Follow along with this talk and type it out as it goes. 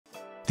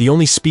The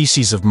only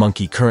species of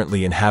monkey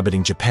currently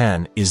inhabiting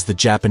Japan is the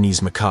Japanese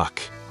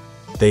macaque.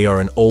 They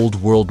are an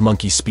old-world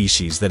monkey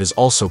species that is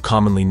also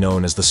commonly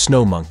known as the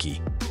snow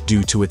monkey,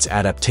 due to its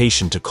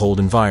adaptation to cold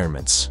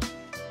environments.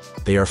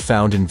 They are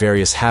found in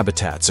various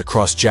habitats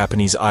across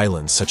Japanese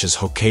islands such as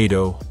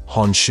Hokkaido,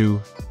 Honshu,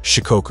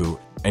 Shikoku,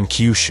 and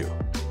Kyushu.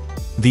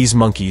 These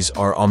monkeys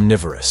are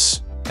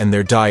omnivorous, and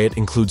their diet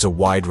includes a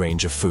wide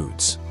range of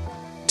foods.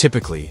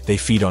 Typically, they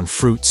feed on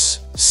fruits,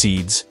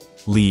 seeds,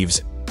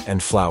 leaves,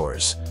 and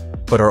flowers,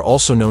 but are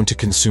also known to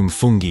consume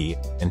fungi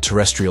and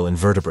terrestrial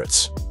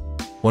invertebrates.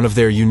 One of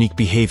their unique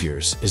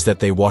behaviors is that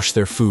they wash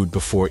their food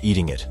before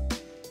eating it,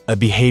 a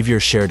behavior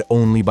shared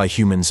only by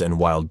humans and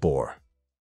wild boar.